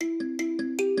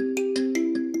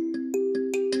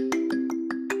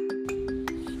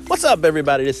What's up,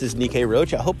 everybody? This is Nikkei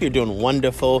Roach. I hope you're doing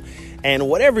wonderful. And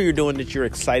whatever you're doing, that you're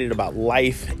excited about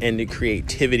life and the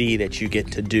creativity that you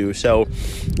get to do. So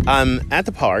I'm at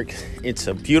the park. It's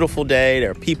a beautiful day.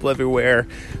 There are people everywhere.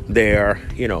 There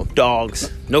are, dogs,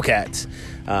 no cats.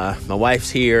 My wife's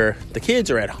here. The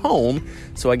kids are at home.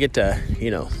 So I get to,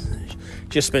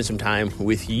 just spend some time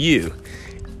with you.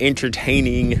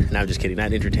 Entertaining. No, I'm just kidding.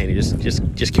 Not entertaining.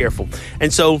 Just careful.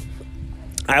 And so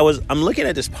I'm looking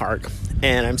at this park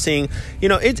and I'm seeing,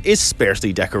 it's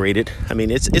sparsely decorated. I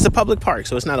mean, it's a public park,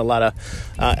 so it's not a lot of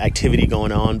activity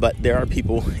going on, but there are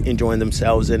people enjoying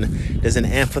themselves. And there's an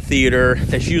amphitheater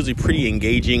that's usually pretty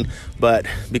engaging, but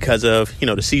because of,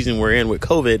 the season we're in with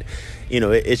COVID,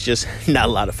 it's just not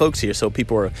a lot of folks here. So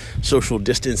people are social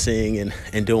distancing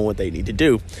and doing what they need to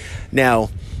do. Now,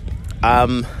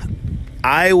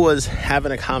 I was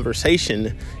having a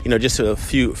conversation, just a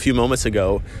few moments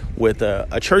ago with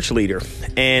a church leader,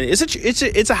 and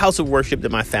it's a house of worship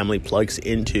that my family plugs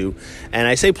into. And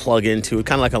I say plug into,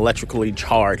 kind of like electrically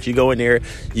charged. You go in there,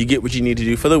 you get what you need to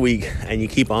do for the week, and you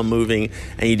keep on moving,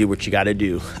 and you do what you got to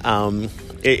do.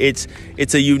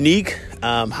 It's a unique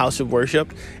house of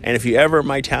worship, and if you're ever in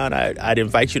my town, I'd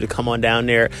invite you to come on down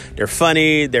there. They're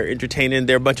funny, they're entertaining,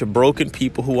 they're a bunch of broken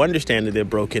people who understand that they're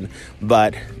broken,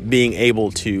 but being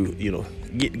able to,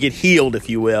 get healed, if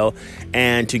you will,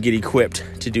 and to get equipped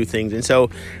to do things. And so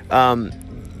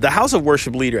the house of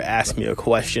worship leader asked me a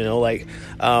question,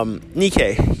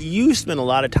 Nikkei, you spend a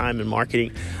lot of time in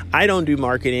marketing. I don't do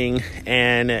marketing.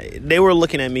 And they were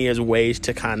looking at me as ways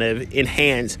to kind of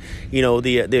enhance,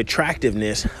 the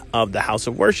attractiveness of the house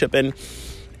of worship. And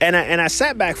I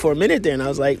sat back for a minute there and I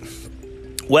was like,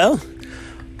 well,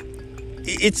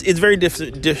 it's very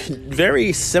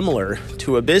very similar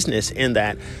to a business in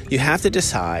that you have to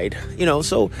decide,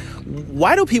 so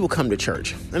why do people come to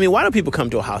church? I mean, why do people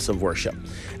come to a house of worship?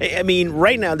 I mean,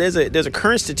 right now there's a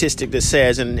current statistic that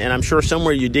says, and I'm sure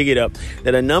somewhere you dig it up,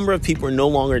 that a number of people are no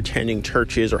longer attending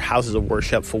churches or houses of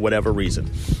worship for whatever reason.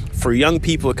 For young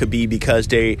people, it could be because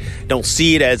they don't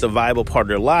see it as a viable part of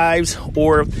their lives,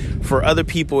 or for other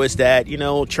people, it's that,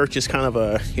 church is kind of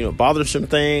a, bothersome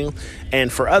thing.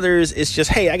 And for others, it's just,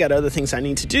 hey, I got other things I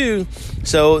need to do.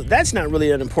 So that's not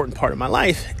really an important part of my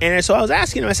life. And so I was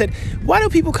asking him, I said, why do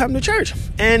people come to church?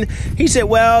 And he said,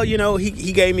 well,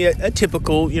 he gave me a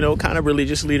typical, kind of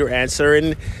religious leader answer.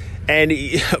 And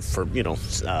for,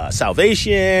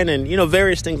 salvation and,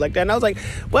 various things like that. And I was like,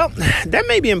 well, that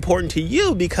may be important to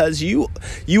you because you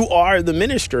are the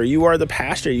minister, you are the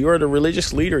pastor, you are the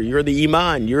religious leader, you're the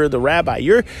imam, you're the rabbi,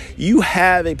 you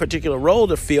have a particular role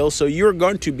to fill. So you're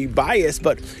going to be biased,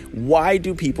 but why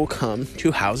do people come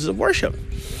to houses of worship?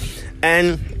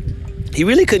 And he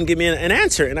really couldn't give me an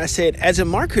answer. And I said, as a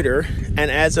marketer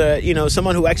and as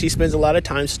someone who actually spends a lot of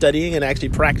time studying and actually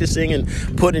practicing and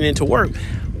putting into work,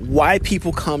 why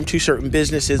people come to certain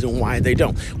businesses and why they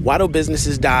don't. Why do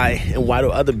businesses die and why do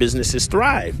other businesses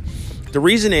thrive? The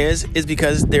reason is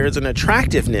because there's an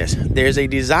attractiveness, there's a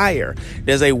desire,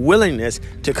 there's a willingness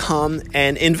to come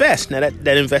and invest. Now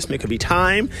that investment could be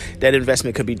time, that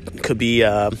investment could be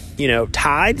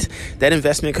tithes, that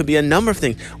investment could be a number of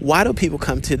things. Why do people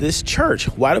come to this church?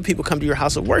 Why do people come to your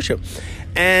house of worship?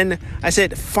 And I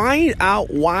said, find out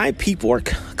why people are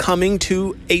coming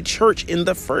to a church in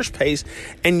the first place,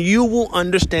 and you will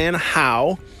understand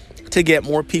how to get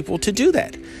more people to do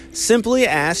that. Simply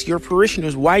ask your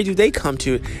parishioners, why do they come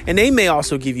to it? And they may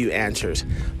also give you answers.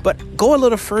 But go a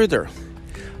little further.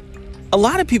 A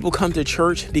lot of people come to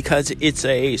church because it's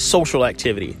a social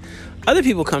activity. Other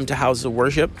people come to houses of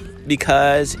worship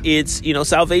because it's,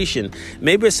 salvation.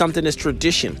 Maybe it's something that's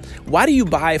tradition. Why do you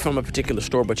buy from a particular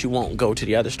store, but you won't go to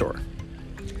the other store?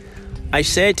 I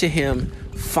said to him,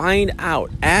 find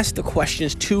out, ask the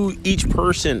questions to each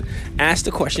person, ask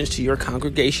the questions to your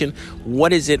congregation.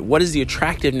 What is it? What is the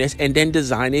attractiveness? And then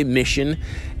design a mission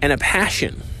and a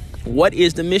passion. What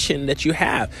is the mission that you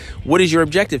have? What is your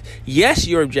objective? Yes,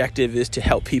 your objective is to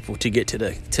help people to get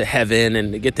to heaven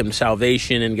and to get them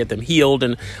salvation and get them healed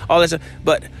and all that stuff.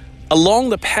 But along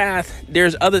the path,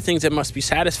 there's other things that must be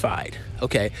satisfied.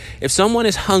 Okay. If someone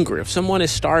is hungry, if someone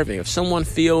is starving, if someone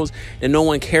feels that no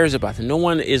one cares about them, no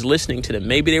one is listening to them,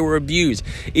 maybe they were abused.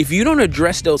 If you don't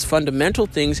address those fundamental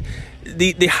things,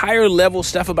 the higher level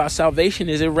stuff about salvation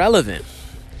is irrelevant.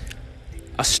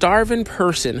 A starving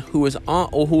person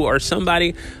or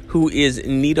somebody who is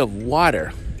in need of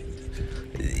water,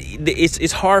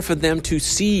 it's hard for them to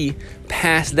see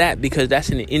past that because that's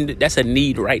a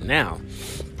need right now.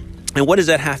 And what does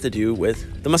that have to do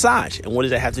with the massage? And what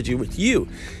does that have to do with you?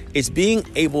 It's being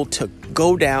able to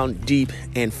go down deep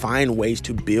and find ways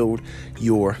to build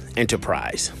your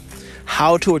enterprise.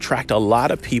 how to attract a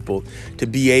lot of people to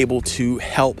be able to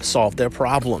help solve their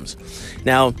problems.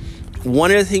 Now,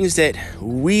 one of the things that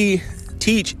we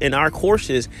teach in our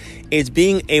courses is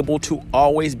being able to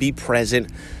always be present,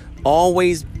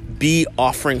 always be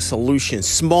offering solutions,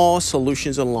 small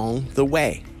solutions along the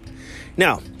way.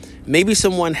 Now, maybe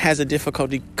someone has a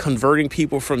difficulty converting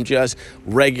people from just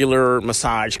regular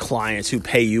massage clients who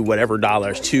pay you whatever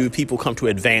dollars to people come to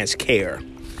advanced care.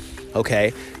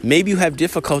 Okay. Maybe you have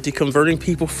difficulty converting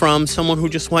people from someone who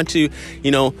just want to,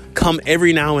 come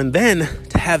every now and then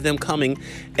to have them coming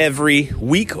every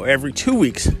week or every 2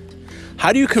 weeks.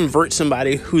 How do you convert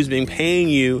somebody who's been paying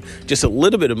you just a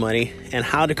little bit of money, and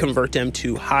how to convert them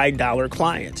to high dollar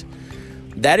clients?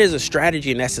 That is a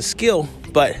strategy and that's a skill,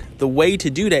 but the way to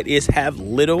do that is have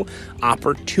little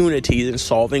opportunities in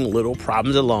solving little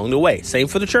problems along the way. Same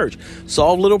for the church.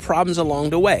 Solve little problems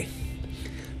along the way.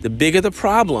 The bigger the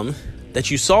problem that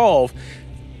you solve,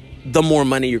 the more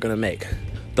money you're going to make.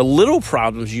 The little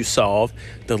problems you solve,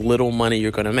 the little money you're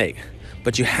going to make.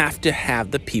 But you have to have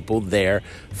the people there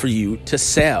for you to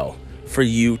sell, for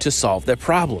you to solve their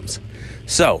problems.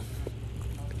 So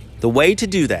the way to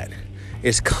do that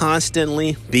is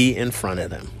constantly be in front of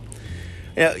them.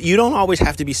 You don't always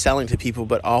have to be selling to people,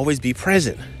 but always be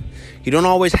present. You don't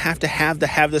always have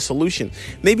the solution.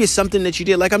 Maybe it's something that you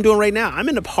did like I'm doing right now. I'm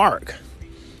in the park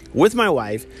with my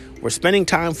wife. We're spending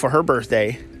time for her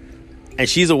birthday, and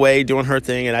she's away doing her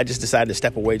thing, and I just decided to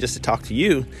step away just to talk to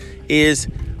you.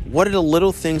 What are the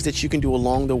little things that you can do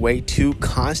along the way to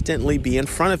constantly be in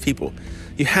front of people?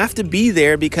 You have to be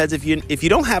there, because if you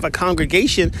don't have a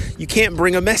congregation, you can't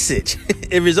bring a message.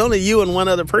 If it's only you and one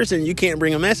other person, you can't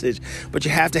bring a message. But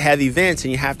you have to have events,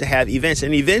 and you have to have events.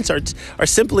 And events are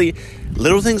simply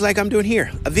little things like I'm doing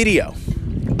here: a video,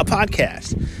 a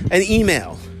podcast, an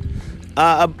email.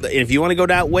 If you want to go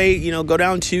that way, go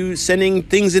down to sending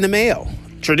things in the mail,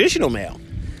 traditional mail.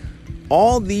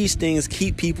 All these things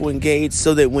keep people engaged,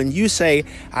 so that when you say,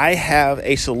 I have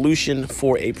a solution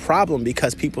for a problem,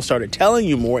 because people started telling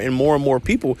you more and more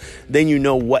people, then you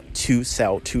know what to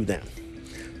sell to them.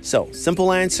 So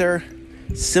simple answer,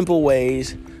 simple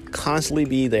ways, constantly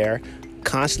be there,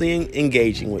 constantly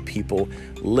engaging with people.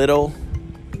 Little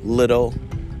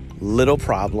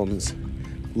problems.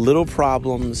 Little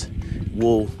problems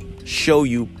will show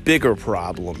you bigger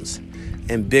problems.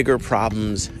 And bigger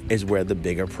problems is where the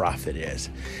bigger profit is.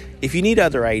 If you need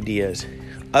other ideas,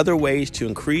 other ways to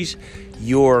increase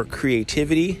your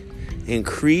creativity,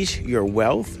 increase your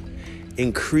wealth,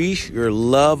 increase your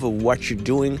love of what you're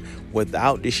doing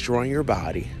without destroying your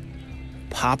body,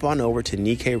 pop on over to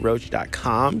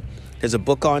NikkeiRoach.com. There's a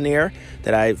book on there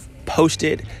that I've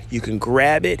posted. You can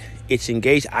grab it. It's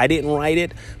engaged. I didn't write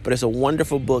it, but it's a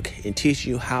wonderful book in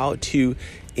teaching you how to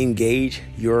engage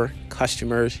your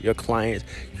customers, your clients,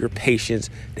 your patients,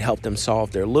 to help them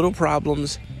solve their little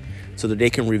problems so that they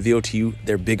can reveal to you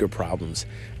their bigger problems,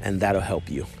 and that'll help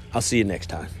you. I'll see you next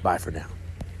time. Bye for now.